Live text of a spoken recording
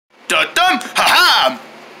Da-dum, ha-ha!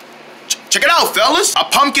 Check it out, fellas. A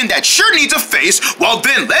pumpkin that sure needs a face. Well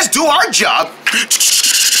then, let's do our job.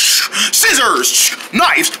 Scissors,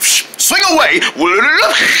 knives, swing away.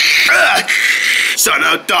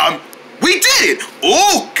 So-da-dum. We did it!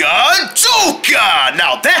 Ooga dooga!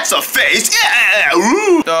 Now that's a face! Yeah!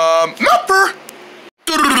 Ooh. Number.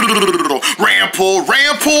 Rample,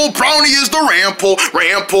 rample, brownie is the rample.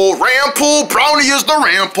 Rample, rample, brownie is the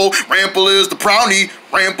rample. Rample is the brownie.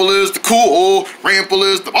 Rample is the cool. Rample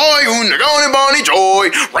is the boy who nagoni bonnie joy.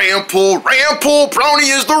 Rample, rample, brownie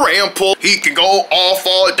is the rample. He can go off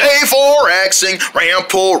all day for axing.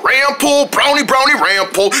 Rample, rample, brownie, brownie,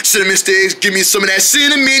 rample. Cinnamon sticks, give me some of that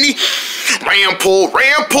cinnamony. Rample,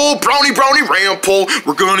 rample, brownie, brownie, rample.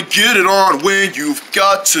 We're gonna get it on when you've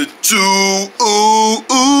got to do. Ooh,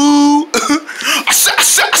 ooh. I said,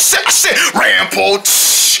 rample.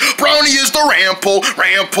 Brownie is the rample.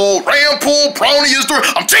 Rample, rample, brownie is the.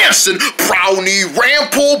 I'm dancing. Brownie,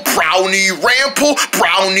 rample, brownie, rample,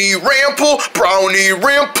 brownie, rample, brownie,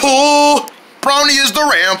 rample. Brownie is the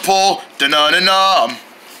rample. Da-na-na-na.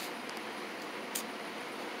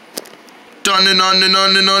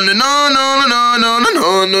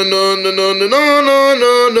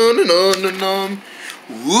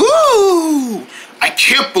 Woo! I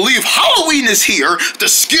can't believe Halloween is here, the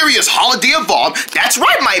scariest holiday of all. That's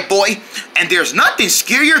right, my boy. And there's nothing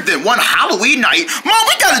scarier than one Halloween night. Mom,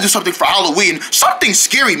 we gotta do something for Halloween. Something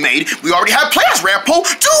scary made. We already have plans, Rampo.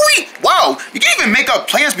 Do we? Wow, you can even make up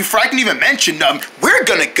plans before I can even mention them. We're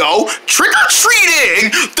gonna go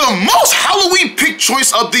trick-or-treating, the most Halloween pick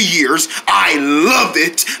choice of the years. I love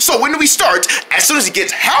it. So when do we start? As soon as it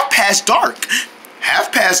gets half dark.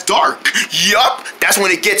 Half past dark. Yup, that's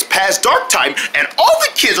when it gets past dark time, and all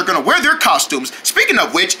the kids are gonna wear their costumes. Speaking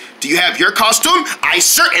of which, do you have your costume? I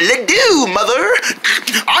certainly do, mother.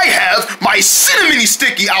 I have my cinnamon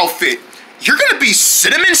sticky outfit. You're gonna be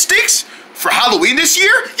cinnamon sticks for Halloween this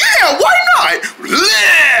year? Yeah, why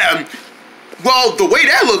not? Well, the way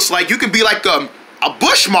that looks like, you can be like a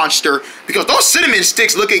bush monster, because those cinnamon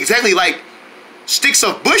sticks look exactly like sticks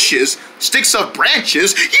of bushes, sticks of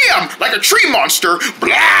branches. Yeah, like a tree monster.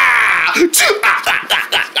 Blah!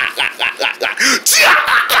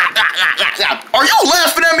 Are y'all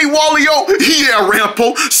laughing at me, Wally-O? Yeah,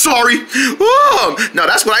 Rampo. Sorry. Now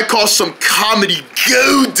that's what I call some comedy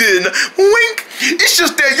golden. Wink. It's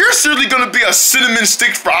just that you're certainly gonna be a cinnamon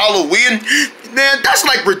stick for Halloween. Man, that's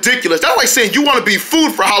like ridiculous. That's like saying you want to be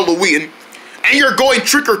food for Halloween, and you're going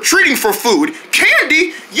trick-or-treating for food.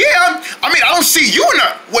 Candy? Yeah. I mean, I don't see you in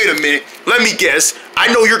a... Wait a minute. Let me guess. I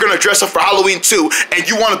know you're going to dress up for Halloween too, and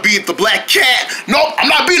you want to be the black cat. Nope, I'm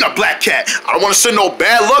not being a black cat. I don't want to send no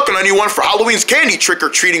bad luck on anyone for Halloween's candy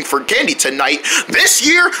trick-or-treating for candy tonight. This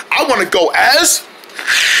year, I want to go as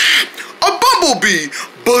a bumblebee.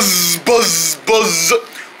 Buzz, buzz, buzz.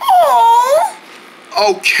 Aww.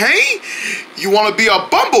 Okay, you want to be a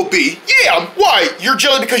bumblebee? Yeah, why? You're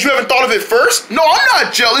jealous because you haven't thought of it first? No, I'm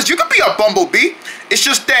not jealous. You could be a bumblebee. It's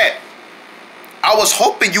just that I was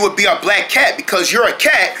hoping you would be a black cat, because you're a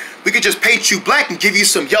cat. We could just paint you black and give you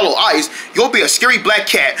some yellow eyes. You'll be a scary black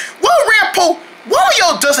cat. Well, Rampo,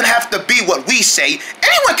 Wally-O doesn't have to be what we say.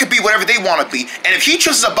 Anyone can be whatever they want to be. And if he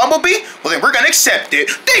chooses a bumblebee, well, then we're going to accept it.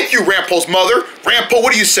 Thank you, Rampo's mother. Rampo,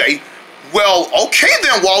 what do you say? Well, okay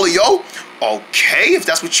then, Wally-O. Okay, if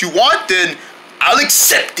that's what you want, then I'll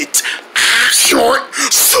accept it. Short,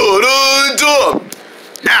 so-da-da.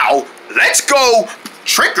 Now, let's go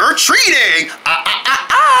trick-or-treating.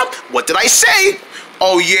 What did I say?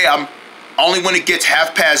 Oh yeah, only when it gets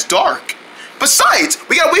half past dark. Besides,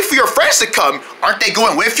 we gotta wait for your friends to come. Aren't they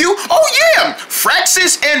going with you? Oh yeah,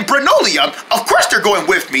 Fraxis and Brinolia. Of course they're going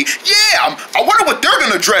with me. Yeah, I wonder what they're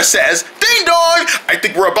gonna dress as. Ding dong, I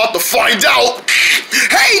think we're about to find out.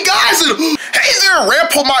 Hey guys, hey there,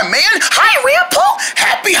 Rampo, my man. Hi, Rampo.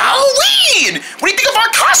 Happy Halloween. What do you think of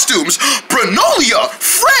our costumes? Brinolia,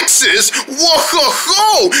 Fraxis,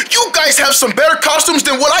 whoa, you guys have some better costumes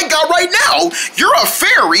than what I got right now. You're a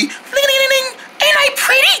fairy. Ain't I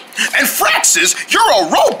pretty? And Fraxis, you're a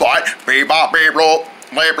robot. Bebop, bebop,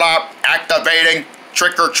 bebop, activating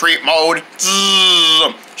trick-or-treat mode.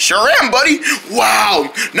 Sure am, buddy. Wow,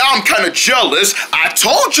 now I'm kind of jealous. I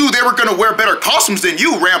told you they were gonna wear better costumes than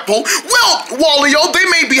you, Rampo. Well, Wally-O, they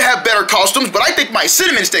maybe have better costumes, but I think my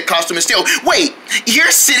cinnamon stick costume is still... Wait, you're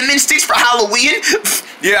cinnamon sticks for Halloween?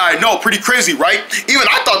 Yeah, I know, pretty crazy, right? Even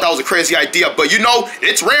I thought that was a crazy idea, but you know,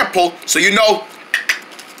 it's Rampo, so you know...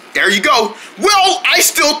 There you go. Well, I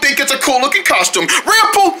still think it's a cool-looking costume.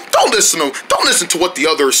 Rampo, don't listen to what the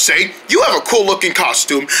others say. You have a cool-looking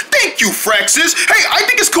costume. Thank you, Fraxis. Hey, I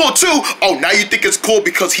think it's cool too. Oh, now you think it's cool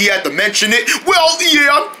because he had to mention it? Well,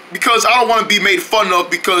 yeah. because I don't want to be made fun of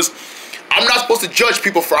because I'm not supposed to judge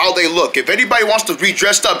people for how they look. If anybody wants to be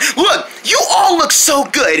dressed up, look, you all look so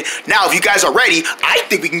good. Now, if you guys are ready, I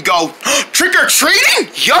think we can go trick-or-treating?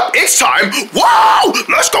 Yup, it's time. Whoa,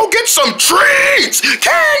 let's go get some treats.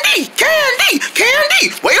 Candy, candy,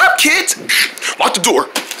 candy. Wait up, kids. Lock the door.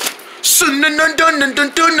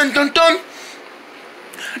 Dun-dun-dun-dun-dun-dun-dun-dun.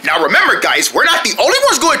 Now remember, guys, we're not the only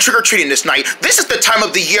ones going trick-or-treating this night. This is the time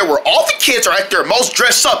of the year where all the kids are at their most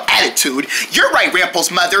dress-up attitude. You're right, Rample's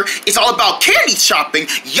mother. It's all about candy shopping.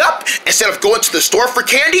 Yup, instead of going to the store for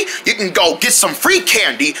candy, you can go get some free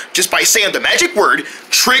candy just by saying the magic word,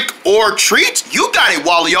 trick or treat. You got it,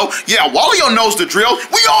 Wallio. Yeah, Wallio knows the drill.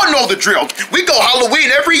 We all know the drill. We go Halloween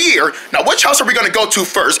every year. Now, which house are we going to go to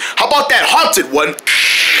first? How about that haunted one?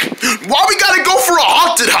 Why we gotta go for a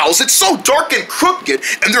haunted house? It's so dark and crooked,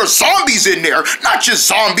 and there are zombies in there. Not just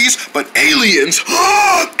zombies, but aliens.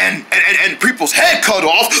 and people's head cut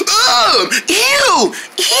off. Ew!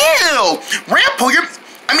 Rampo,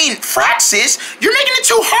 Fraxis, you're making it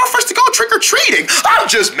too hard for us to go trick-or-treating. I'm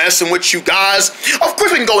just messing with you guys. Of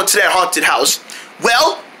course we can go into that haunted house.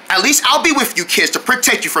 Well, at least I'll be with you kids to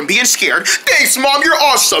protect you from being scared. Thanks, Mom, you're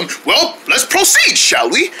awesome. Well, let's proceed, shall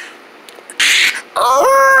we?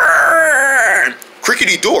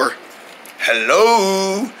 Crickety door.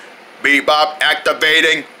 Hello. Bebop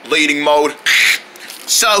activating leading mode.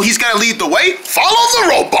 So he's gonna lead the way. Follow the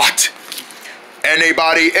robot.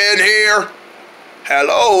 Anybody in here?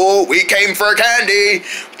 Hello, we came for candy.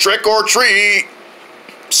 Trick or treat.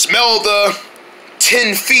 Smell the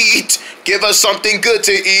 10 feet. Give us something good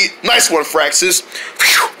to eat. Nice one, Fraxis.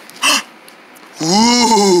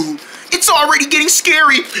 Ooh. It's already getting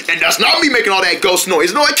scary, and that's not me making all that ghost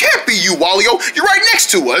noise. No, it can't be you, Wallio. You're right next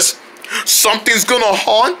to us. Something's gonna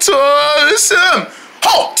haunt us.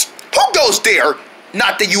 Halt! Who goes there?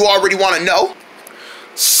 Not that you already want to know.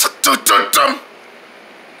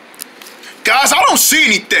 Guys, I don't see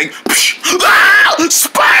anything. Ah!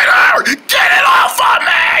 Spider! Get it off of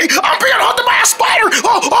me! I'm being hunted by a spider!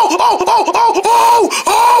 Oh!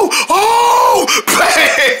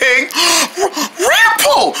 Bang!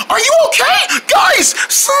 Rampo! Are you okay? Guys!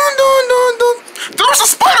 There was a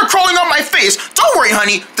spider crawling on my face. Don't worry,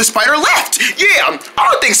 honey. The spider left. Yeah, I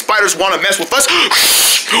don't think spiders want to mess with us.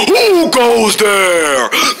 Who goes there?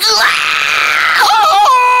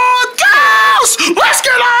 Ghost! Let's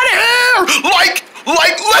get out of here!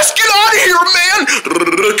 Let's get out of here, man!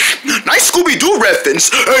 Nice Scooby-Doo reference.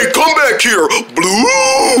 Hey, come back here.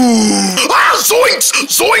 Blue! Ah, zoinks!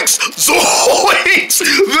 Zoinks! Zoinks!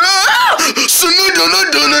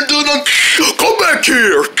 Come back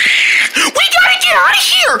here. We gotta get out of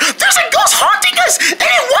here! There's a ghost haunting us, and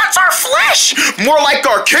it wants our flesh! More like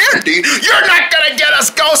our candy. You're not gonna get us,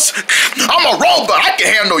 ghost! I'm a robot. I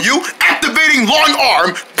can handle you. Activating long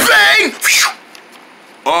arm. Bang!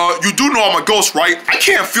 You do know I'm a ghost, right? I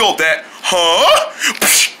can't feel that. Huh?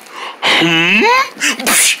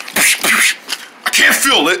 I can't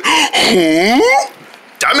feel it. Huh?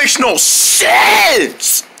 That makes no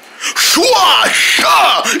sense.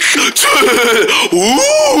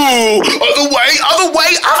 Ooh! Other way!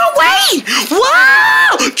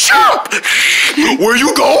 Wow! Jump! Where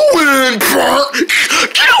you going?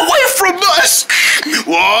 Get away from us!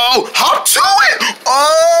 Whoa! Hop to it!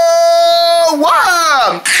 Oh!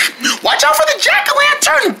 Wow! Watch out for the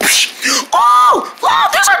jack-o'-lantern! Oh!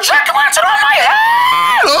 There's a jack-o'-lantern on my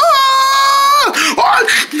head!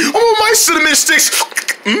 Oh, my cinnamon sticks!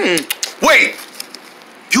 Wait!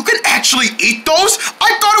 You can actually eat those?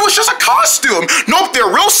 I thought it was just a costume. Nope, they're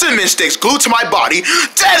real cinnamon sticks glued to my body.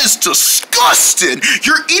 That is disgusting.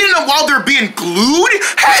 You're eating them while they're being glued?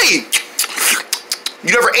 Hey,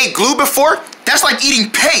 you never ate glue before? That's like eating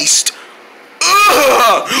paste.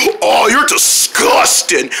 Ugh. Oh, you're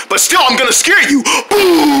disgusting. But still, I'm gonna scare you.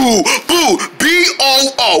 Boo, boo,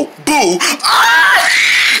 B-O-O, boo. Ah!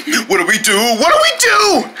 What do we do?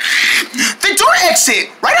 The door exit,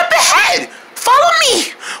 right up ahead. Follow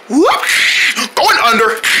me! Whoop! Going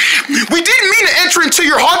under. We didn't mean to enter into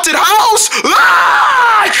your haunted house!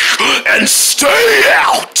 Ah! And stay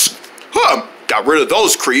out! Got rid of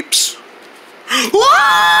those creeps.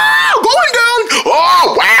 Wow! Going down!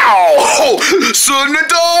 Oh, wow!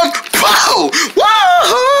 Sunadong! Pow!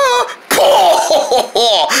 Wow!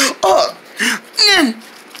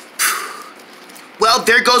 Well,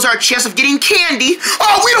 there goes our chance of getting candy.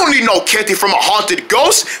 Oh, we don't need no candy from a haunted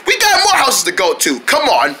ghost. We got more houses to go to. Come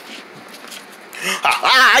on.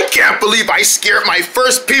 I can't believe I scared my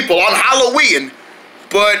first people on Halloween.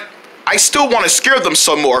 But I still want to scare them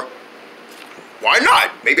some more. Why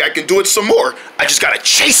not? Maybe I can do it some more. I just gotta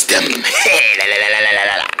chase them.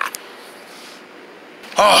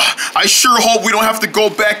 I sure hope we don't have to go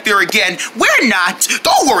back there again. We're not.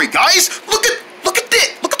 Don't worry, guys. Look at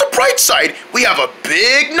this. Look at the bright side. We have a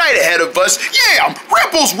big night ahead of us. Yeah,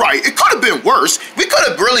 Rample's right. It could have been worse. We could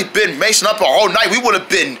have really been macing up our whole night. We would have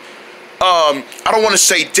been, I don't want to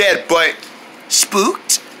say dead, but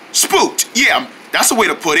spooked? Spooked. Yeah, that's the way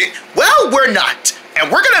to put it. Well, we're not.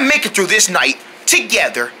 And we're going to make it through this night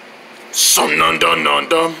together.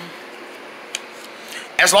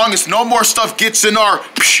 As long as no more stuff gets in our...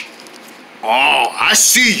 Oh, I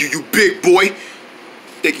see you, you big boy.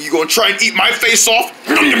 Think you gonna try and eat my face off?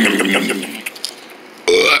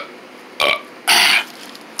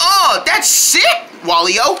 Oh, that's sick,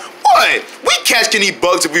 Waluigi. What? We cats can eat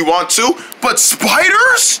bugs if we want to, but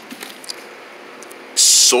spiders?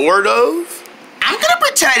 Sort of. I'm gonna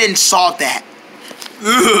pretend I didn't saw that.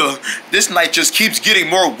 Ugh, this night just keeps getting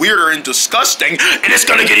more weirder and disgusting, and it's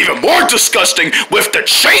gonna get even more disgusting with the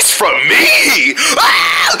chase from me!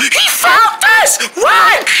 Ah! He found us!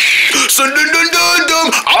 Run!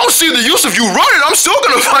 I don't see the use of you running. I'm still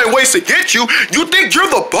gonna find ways to get you. You think you're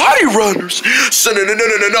the body runners?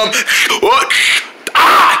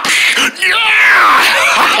 Ah! Yeah!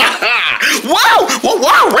 Wow!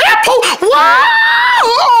 Wow! Rampo! Wow!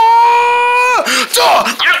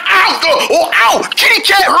 Oh, ow! Kitty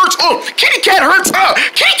cat hurts! Kitty cat hurts!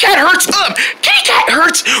 Kitty cat hurts! Kitty cat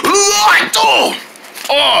hurts!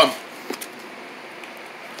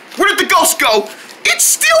 Where did the ghost go? It's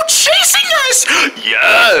still chasing us!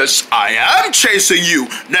 Yes, I am chasing you.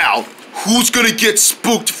 Now, who's gonna get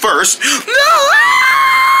spooked first? No!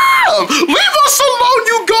 Leave us alone,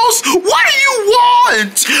 you ghost! What do you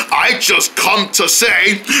want? I just come to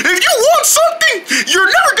say, if you want something, you're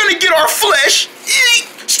never gonna get our flesh.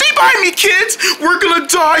 Stay behind me, kids. We're gonna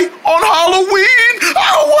die on Halloween.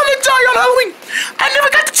 I don't want to die on Halloween. I never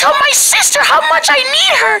got to tell my sister how much I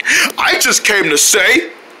need her. I just came to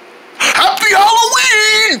say, Happy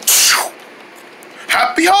Halloween!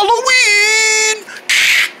 Happy Halloween!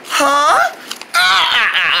 Huh?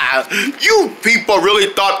 You people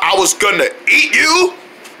really thought I was gonna eat you?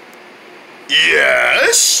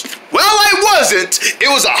 Yes. Well, I wasn't. It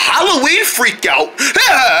was a Halloween freak out.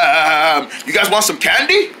 You guys want some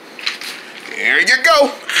candy? Here you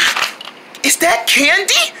go. Is that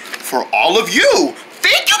candy? For all of you.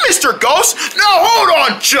 Thank you, Mr. Ghost. Now, hold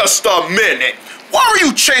on just a minute. Why were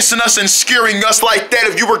you chasing us and scaring us like that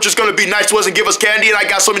if you were just gonna be nice to us and give us candy and I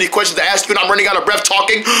got so many questions to ask you and I'm running out of breath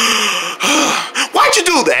talking? Why'd you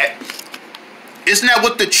do that? Isn't that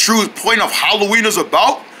what the true point of Halloween is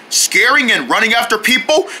about? Scaring and running after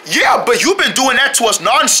people? Yeah, but you've been doing that to us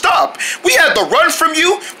non-stop. We had to run from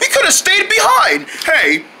you. We could have stayed behind.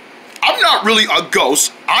 Hey, I'm not really a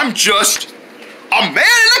ghost. I'm just a man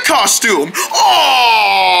in a costume.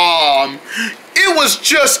 It was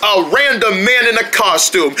just a random man in a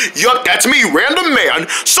costume. Yup, that's me, random man.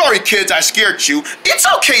 Sorry, kids, I scared you. It's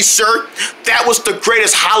okay, sir. That was the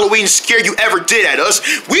greatest Halloween scare you ever did at us.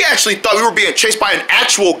 We actually thought we were being chased by an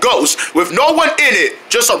actual ghost with no one in it,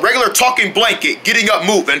 just a regular talking blanket getting up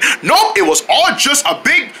moving. Nope, it was all just a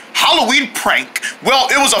big Halloween prank. Well,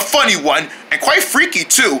 it was a funny one and quite freaky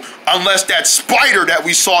too, unless that spider that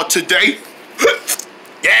we saw today.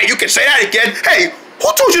 Yeah, you can say that again. Hey, who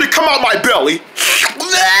told you to come out my belly?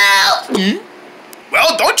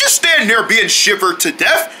 Well, don't just stand there being shivered to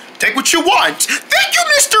death. Take what you want. Thank you,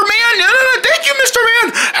 Mr. Man. Thank you, Mr.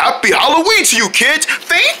 Man. Happy Halloween to you, kids.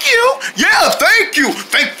 Thank you. Yeah, thank you.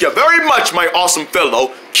 Thank you very much, my awesome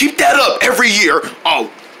fellow. Keep that up every year. Oh,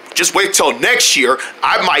 just wait till next year.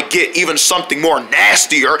 I might get even something more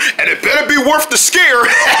nastier, and it better be worth the scare.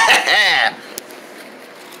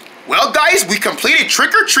 Well, guys, we completed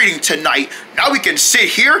trick-or-treating tonight. Now we can sit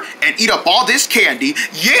here and eat up all this candy.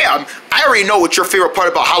 Yeah, I already know what your favorite part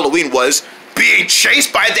about Halloween was. Being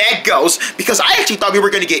chased by that ghost, because I actually thought we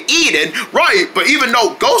were going to get eaten. Right, but even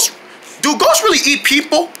though ghosts... Do ghosts really eat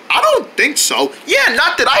people? I don't think so. Yeah,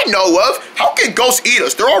 not that I know of. How can ghosts eat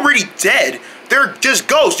us? They're already dead. They're just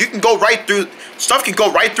ghosts. You can go right through... Stuff can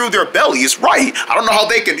go right through their bellies. Right. I don't know how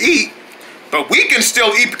they can eat. But we can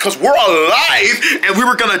still eat because we're alive, and we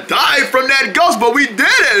were gonna die from that ghost, but we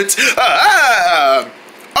didn't.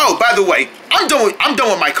 Oh, by the way, I'm done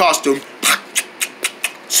with my costume.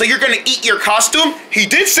 So you're gonna eat your costume? He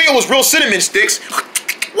did say it was real cinnamon sticks.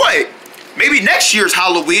 What? Maybe next year's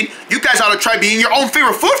Halloween, you guys ought to try being your own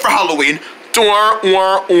favorite food for Halloween.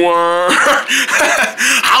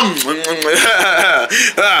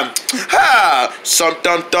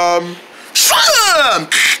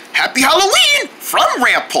 Happy Halloween from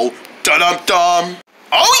Rample. Dum-dum-dum.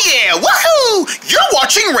 Oh yeah, woohoo! You're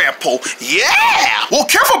watching Rample. Yeah! Well,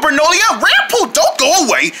 careful, Bernolia. Rample, don't go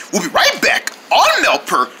away. We'll be right back on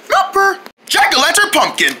Meltper. Meltper. Jack-o'-lantern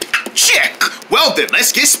pumpkin. Check. Well then,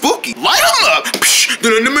 let's get spooky. Light 'em up.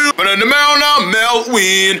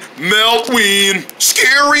 Meltween, Meltween.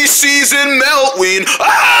 Scary season, Meltween.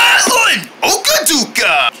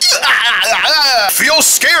 Okaduka. Feel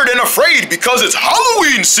scared and afraid because it's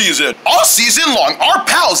Halloween season. All season long, our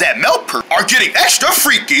pals at Meltper are getting extra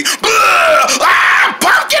freaky.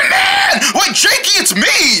 Pumpkin Man! Wait, Jakey, it's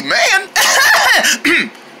me, man.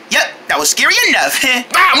 Yep, that was scary enough.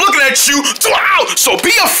 I'm looking at you. So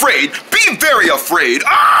be afraid. Be very afraid.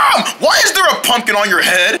 Why is there a pumpkin on your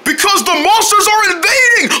head? Because the monsters are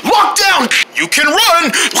invading. Lockdown. You can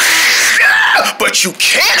run, but you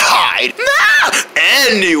can't hide.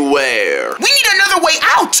 Anywhere. We need another way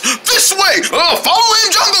out. This way. Follow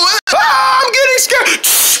him, jungle. I'm getting scared.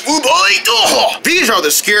 Oh boy. These are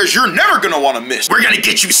the scares you're never gonna want to miss. We're gonna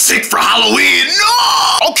get you sick for Halloween.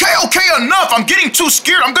 No. Okay, enough. I'm getting too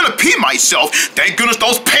scared. I'm gonna pee myself. Thank goodness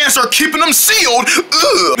those pants are keeping them sealed.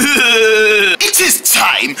 It is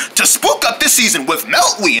time to spook up this season with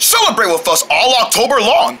Meltween. Celebrate with us all October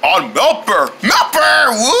long on Meltper.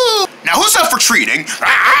 Meltper, woo! Now who's up for treating?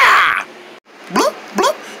 Bloop,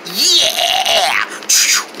 bloop. Yeah!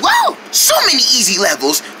 Whoa! So many easy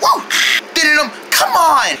levels. Whoa! Come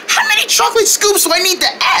on! How many chocolate scoops do I need to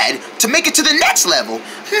add to make it to the next level?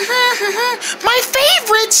 My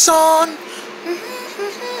favorite song.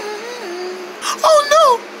 Oh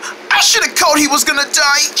no! I should have called he was gonna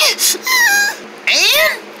die.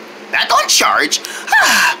 And back on charge.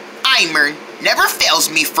 Imern never fails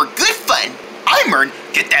me for good fun. Imern,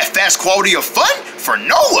 get that fast quality of fun for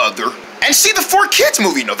no other. And see the 4Kids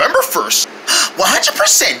movie November 1st.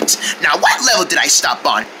 100%. Now what level did I stop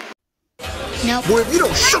on? Nope. Boy, if you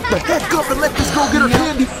don't shut the heck up and let this girl get her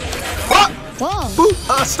candy. What? Whoa. Boo,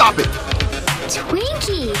 stop it.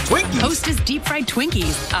 Twinkie. Twinkies? Hostess deep fried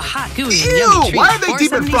Twinkies. A hot, gooey, Ew, yummy treat. why are they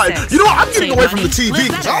deep and fried? You know what? I'm getting away from the TV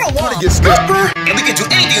because I don't want to get scared. And we can do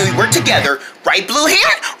anything we work together. Right, Blue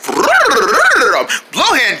Hand?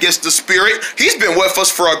 Blue Hand gets the spirit. He's been with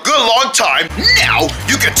us for a good long time. Now,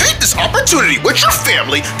 you can take this opportunity with your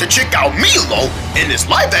family to check out Milo in this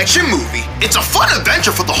live-action movie. It's a fun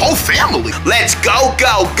adventure for the whole family. Let's go,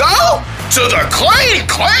 go, go to the Clane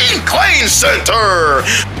Center.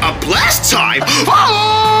 A blast time.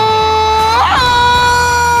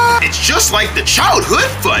 It's just like the childhood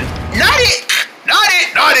fun. Not it.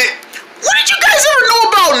 What did you guys ever know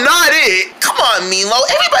about Not It? Come on, Milo.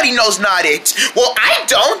 Everybody knows Not It. Well, I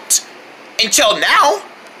don't. Until now.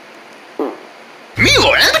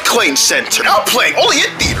 Milo and the Clane Center. Now playing only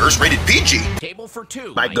in theaters rated PG. Table for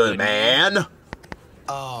two. My good man.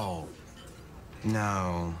 Oh.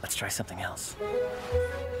 No. Let's try something else.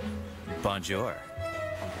 Bonjour.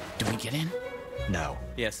 Do we get in? No.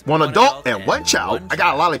 Yes. One adult and one child. I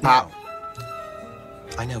got a lollipop.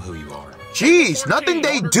 I know who you are. Jeez, nothing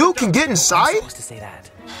they do can get I'm inside? supposed to say that.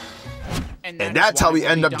 And that's how we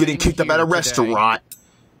end up getting kicked up at a restaurant.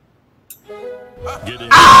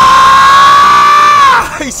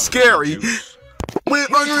 He's scary. We're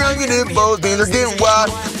hungry hippos, things are getting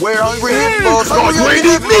wild. We're hungry hippos, hungry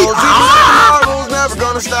hippos. Tomorrow's never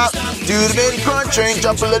gonna stop. Do the mini crunching,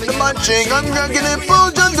 jump a little munching. Hungry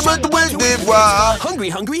hippos, jump the Wednesday wild. Hungry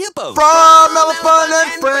hippos. From Elephant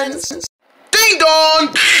and Friends. Ding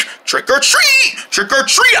dong! Trick or treat! Trick or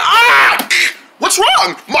treat! Ah! What's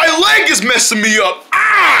wrong? My leg is messing me up.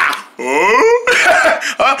 Ah!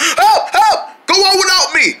 Help! Go on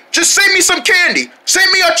without me. Just save me some candy.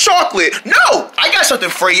 Save me a chocolate. No, I got something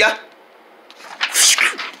for you.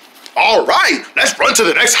 All right, let's run to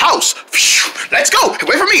the next house. Let's go. Hey,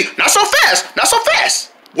 wait for me. Not so fast. Not so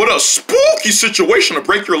fast. What a spooky situation to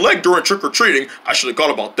break your leg during trick or treating. I should have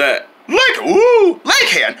thought about that. Leg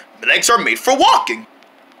hand. Legs are made for walking.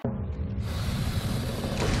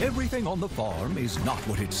 Everything on the farm is not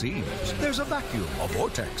what it seems. There's a vacuum, a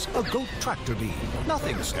vortex, a goat tractor beam.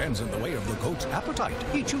 Nothing stands in the way of the goat's appetite.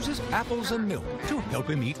 He chooses apples and milk to help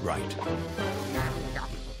him eat right.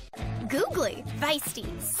 Googly,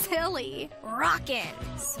 feisty, silly, rockin',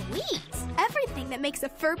 sweet. Everything that makes a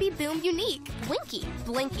Furby Boom unique. Blinky,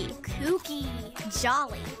 blinky, kooky,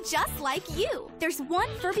 jolly. Just like you. There's one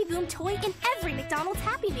Furby Boom toy in every McDonald's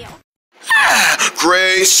Happy Meal.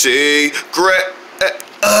 Gracie,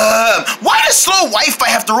 why does slow Wi-Fi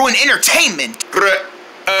have to ruin entertainment?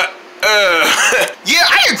 Yeah,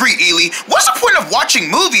 I agree, Ely. What's the point of watching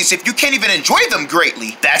movies if you can't even enjoy them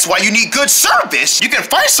greatly? That's why you need good service. You can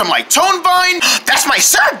find some like ToneVine. That's my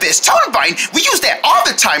service, ToneVine. We use that all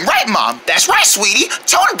the time, right, Mom? That's right, sweetie.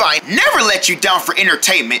 ToneVine never lets you down for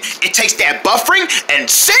entertainment. It takes that buffering and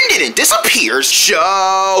send it and disappears.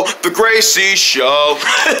 Show, the Gracie Show.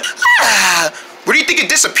 Where do you think it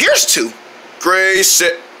disappears to? Gracie.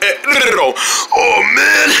 Oh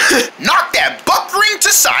man! Knock that buffering to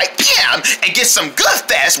side, bam, and get some good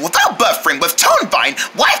fast without buffering with ToneVine.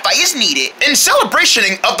 Wi-Fi is needed. In celebration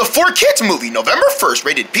of the 4Kids movie, November 1st,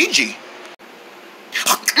 rated PG.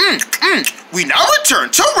 We now return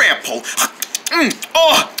to Rample.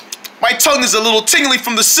 Oh, my tongue is a little tingly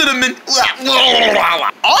from the cinnamon.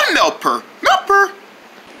 On Melper. Melper.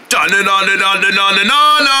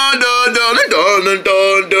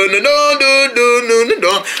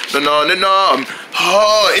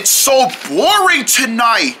 Oh, it's so boring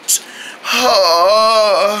tonight.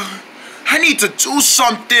 I need to do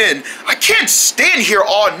something. I can't stand here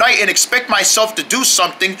all night and expect myself to do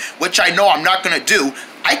something which I know I'm not gonna do.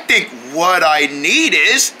 I think what I need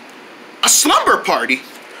is a slumber party.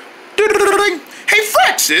 Hey,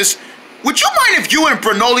 Fraxis, would you mind if you and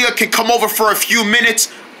Brenolia can come over for a few minutes?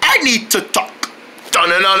 I need to talk.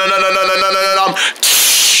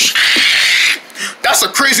 That's a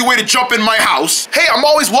crazy way to jump in my house. Hey, I'm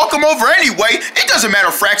always welcome over anyway. It doesn't matter,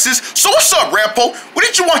 Fraxis. So what's up, Rampo? What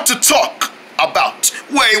did you want to talk about?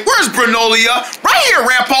 Wait, where's Brenolia? Right here,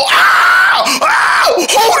 Rampo. Ow! Ow!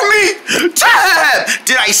 Hold me! Dad!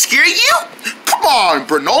 Did I scare you? Come on,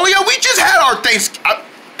 Brenolia. We just had our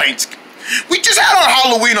We just had our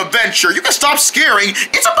Halloween adventure. You can stop scaring.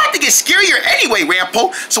 It's about to get scarier anyway,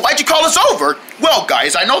 Rampo. So why'd you call us over? Well,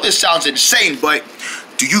 guys, I know this sounds insane, but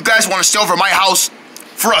do you guys want to stay over at my house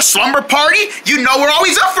for a slumber party? You know we're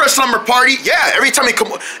always up for a slumber party. Yeah, every time we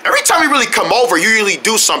really come over, you usually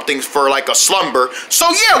do something for like a slumber. So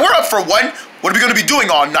yeah, we're up for one. What are we gonna be doing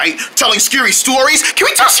all night? Telling scary stories? Can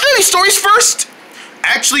we tell scary stories first?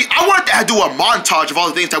 Actually, I wanted to do a montage of all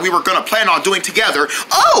the things that we were gonna plan on doing together.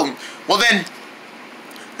 Oh, well then,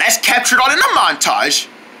 let's capture it all in a montage.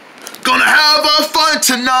 Gonna have a fun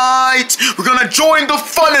tonight. We're gonna join the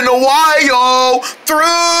fun in a while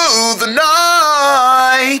through the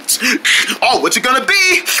night. Oh, what's it gonna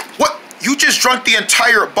be? What? You just drank the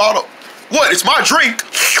entire bottle. What? It's my drink.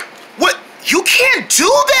 What? You can't do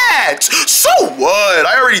that. So what?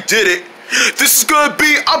 I already did it. This is gonna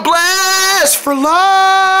be a blast for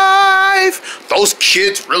life. Those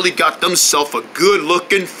kids really got themselves a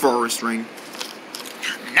good-looking first ring.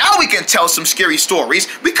 Now we can tell some scary stories.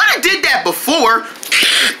 We kind of did that before.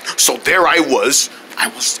 So there I was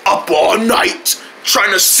up all night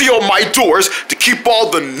trying to seal my doors to keep all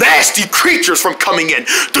the nasty creatures from coming in.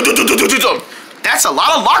 That's a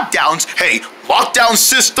lot of lockdowns. Hey, lockdown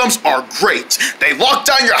systems are great. They lock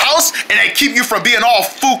down your house and they keep you from being all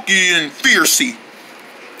fooky and fiercey.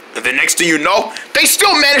 And the next thing you know, they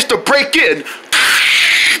still managed to break in.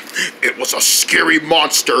 It was a scary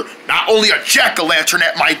monster. Not only a jack-o'-lantern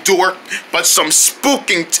at my door, but some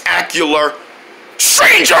spooking-tacular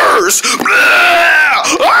strangers!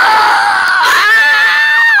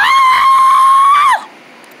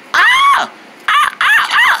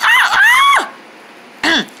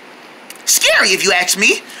 Scary if you ask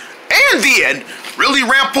me. And the end. Really,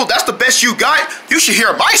 Rampo, that's the best you got? You should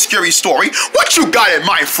hear my scary story. What you got in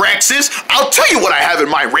mind, Fraxis? I'll tell you what I have in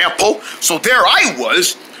mind, Rampo. So there I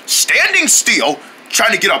was, standing still,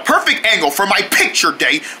 trying to get a perfect angle for my picture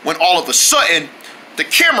day when all of a sudden, the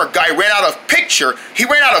camera guy ran out of picture. He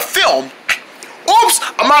ran out of film. Oops,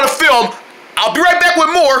 I'm out of film. I'll be right back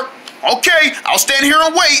with more. Okay, I'll stand here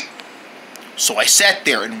and wait. So I sat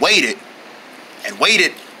there and waited, and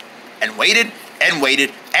waited, and waited, and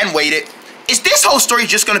waited, and waited. Is this whole story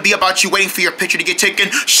just gonna be about you waiting for your picture to get taken?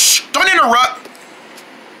 Shh, don't interrupt.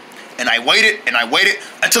 And I waited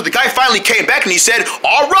until the guy finally came back and he said,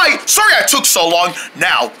 all right, sorry I took so long.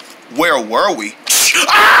 Now, where were we?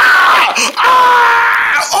 Ah!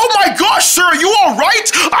 Ah! Oh my gosh, sir, are you all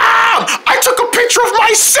right? Ah! I took a picture of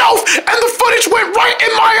myself and the footage went right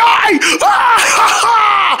in my eye.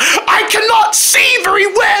 Ah! I cannot see very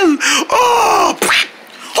well. Oh!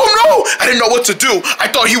 Oh no! I didn't know what to do. I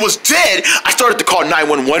thought he was dead. I started to call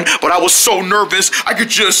 911, but I was so nervous I could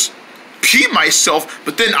just pee myself.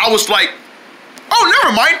 But then I was like, oh,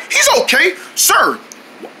 never mind. He's okay. Sir,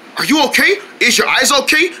 are you okay? Is your eyes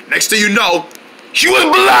okay? Next thing you know, he was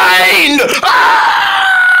blind!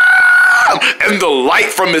 Ah! And the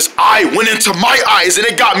light from his eye went into my eyes and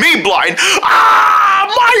it got me blind. Ah!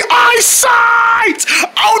 My eyesight!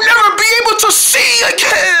 I'll never be able to see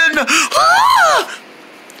again! Ah!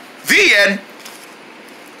 The end.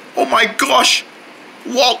 my gosh.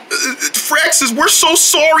 Well, Francis, we're so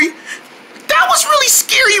sorry. That was really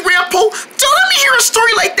scary, Rampo. Don't let me hear a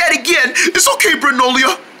story like that again. It's okay,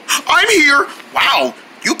 Brinolia. I'm here. Wow,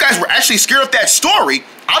 you guys were actually scared of that story.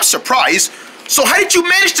 I'm surprised. So how did you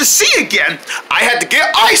manage to see again? I had to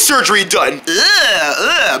get eye surgery done.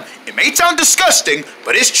 It may sound disgusting,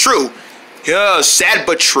 but it's true. Yeah, sad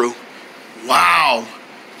but true. Wow.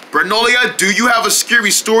 Brinolia, do you have a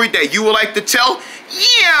scary story that you would like to tell?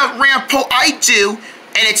 Yeah, Rampo, I do.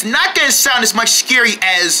 And it's not gonna sound as much scary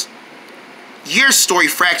as your story,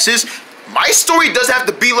 Fraxis. My story does have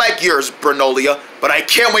to be like yours, Brinolia, but I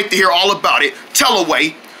can't wait to hear all about it. Tell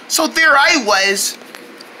away. So there I was,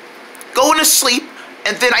 going to sleep,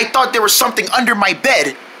 and then I thought there was something under my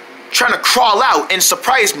bed, trying to crawl out and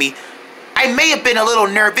surprise me. I may have been a little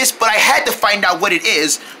nervous, but I had to find out what it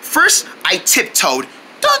is. First, I tiptoed.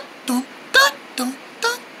 Dun, dun, dun, dun,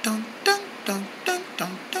 dun, dun, dun, dun, dun,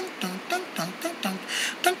 dun, dun, dun, dun, dun, dun,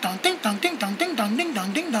 dun, dun, ding dong, ding dong, ding dong, ding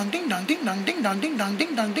dong, ding dong, ding dong, ding dong, ding dong, ding dong,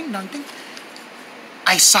 ding dong, ding dong, ding.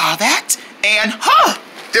 I saw that, and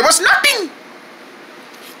there was nothing.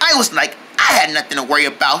 I was like, I had nothing to worry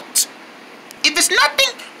about. If it's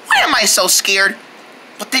nothing, why am I so scared?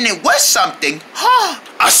 But then it was something.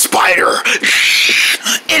 A spider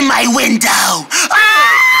in my window.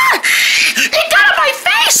 Ah! It got in my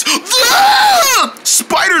face.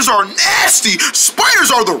 Spiders are nasty.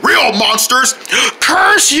 Spiders are the real monsters.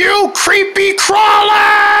 Curse you, creepy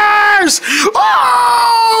crawlers!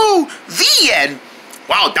 Oh! The end.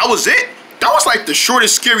 Wow, that was it? That was like the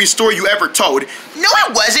shortest scary story you ever told. No,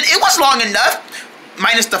 it wasn't. It was long enough.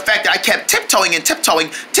 Minus the fact that I kept tiptoeing and tiptoeing.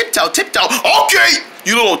 Tiptoe, tiptoe. Okay!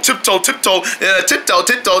 You little tiptoe, tiptoe. Tiptoe,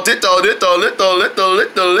 tiptoe, tiptoe,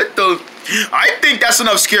 little. I think that's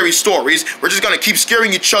enough scary stories. We're just gonna keep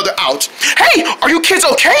scaring each other out. Hey, are you kids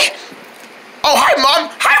okay? Oh, hi, Mom.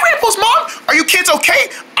 Hi, Rampo's mom. Are you kids okay?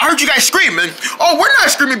 I heard you guys screaming. Oh, we're not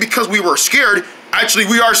screaming because we were scared. Actually,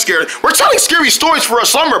 we are scared. We're telling scary stories for a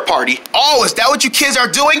slumber party. Oh, is that what you kids are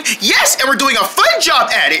doing? Yes, and we're doing a fun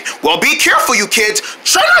job at it. Well, be careful, you kids.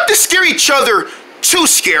 Try not to scare each other too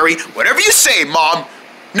scary. Whatever you say, Mom.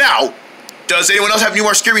 Now, does anyone else have any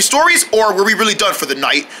more scary stories, or were we really done for the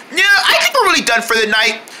night? Yeah, I think we're really done for the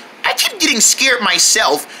night. I keep getting scared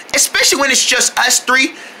myself, especially when it's just us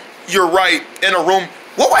three. You're right, in a room.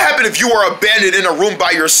 What would happen if you were abandoned in a room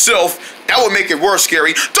by yourself? That would make it worse,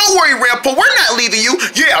 scary. Don't worry, Rampo, we're not leaving you.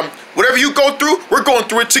 Yeah, whatever you go through, we're going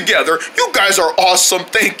through it together. You guys are awesome,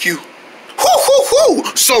 thank you. Hoo.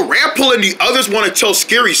 So Rampo and the others want to tell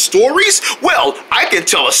scary stories? Well, I can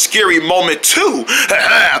tell a scary moment too.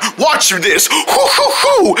 Watch this.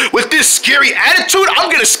 Hoo. With this scary attitude, I'm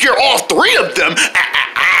gonna scare all three of them.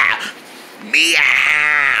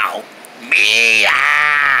 Meow.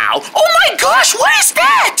 Meow. Oh my gosh, what is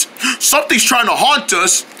that? Something's trying to haunt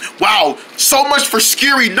us. Wow, so much for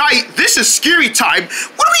scary night. This is scary time.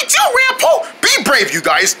 What do we do, Rampo? Be brave, you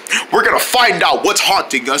guys. We're gonna find out what's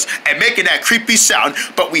haunting us and making that creepy sound,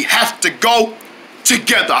 but we have to go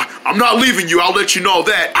together. I'm not leaving you, I'll let you know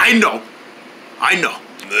that. I know.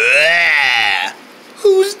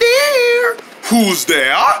 Who's there? Who's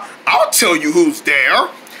there? I'll tell you who's there.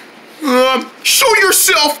 Show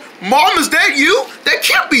yourself. Mom, is that you? That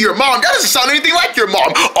can't be your mom. That doesn't sound anything like your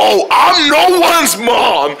mom. Oh, I'm no one's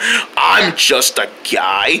mom. I'm just a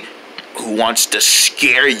guy who wants to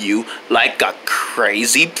scare you like a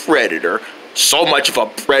crazy predator. So much of a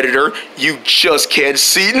predator, you just can't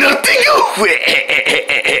see nothing.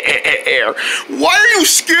 Why are you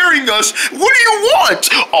scaring us? What do you want?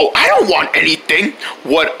 Oh, I don't want anything.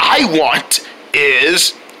 What I want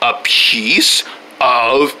is a piece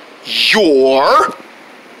of your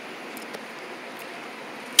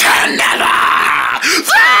Canada!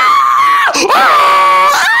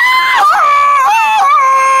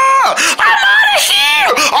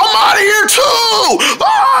 I'm out of here too!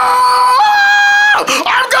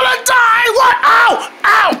 I'm gonna die! What? Ow!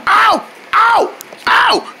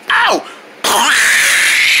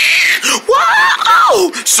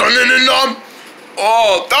 Wow! Son,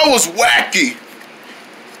 oh, that was wacky.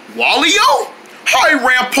 Wallio? Hi,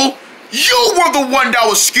 Rampo. You were the one that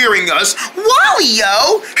was scaring us.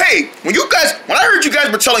 Wallio! Hey, when I heard you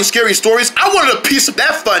guys were telling scary stories, I wanted a piece of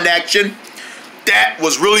that fun action. That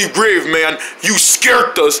was really brave, man. You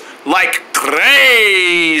scared us like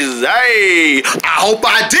crazy. I hope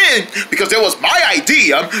I did, because it was my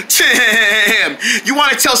idea. Damn. You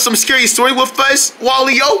want to tell some scary story with us,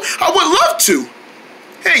 Wallio? I would love to.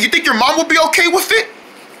 Hey, you think your mom would be okay with it?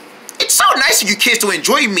 It's so nice of you kids to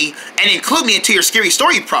enjoy me and include me into your scary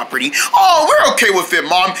story property. Oh, we're okay with it,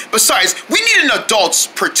 Mom. Besides, we need an adult's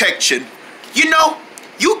protection. You know,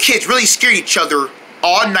 you kids really scared each other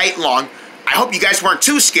all night long. I hope you guys weren't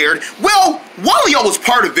too scared. Well, Wally-O was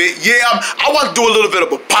part of it. Yeah, I want to do a little bit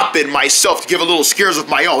of a pop-in myself to give a little scares of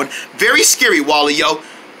my own. Very scary, Wally-O.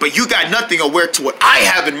 But you got nothing aware to what I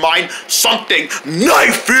have in mind. Something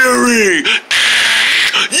knife-ery.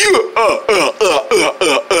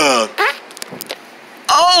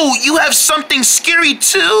 Oh, you have something scary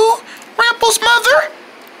too, Rample's mother?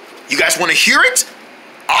 You guys want to hear it?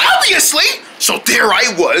 Obviously! So there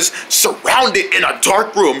I was, surrounded in a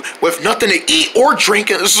dark room with nothing to eat or drink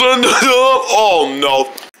and oh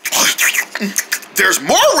no. There's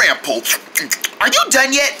more Rample. Are you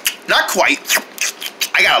done yet? Not quite.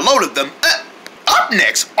 I got a load of them. Up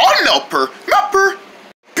next, on Meltper.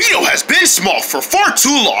 Beetle has been small for far too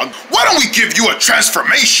long. Why don't we give you a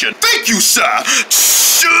transformation? Thank you, sir.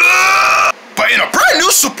 But in a brand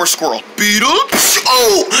new Super Squirrel, Beetle,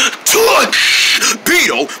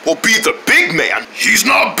 Beetle will be the big man. He's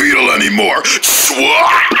not Beetle anymore.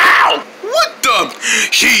 What the?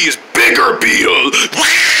 He's bigger Beetle.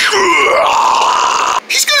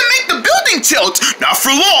 He's gonna make the building tilt. Not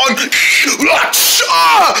for long.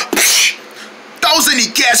 That was any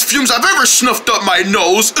gas fumes I've ever snuffed up my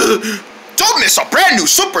nose. Don't miss a brand new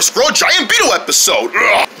Super Squirrel Giant Beetle episode.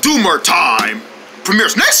 Doomer time.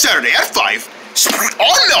 Premieres next Saturday at 5.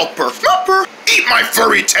 On Meltper. Eat my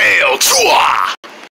furry tail.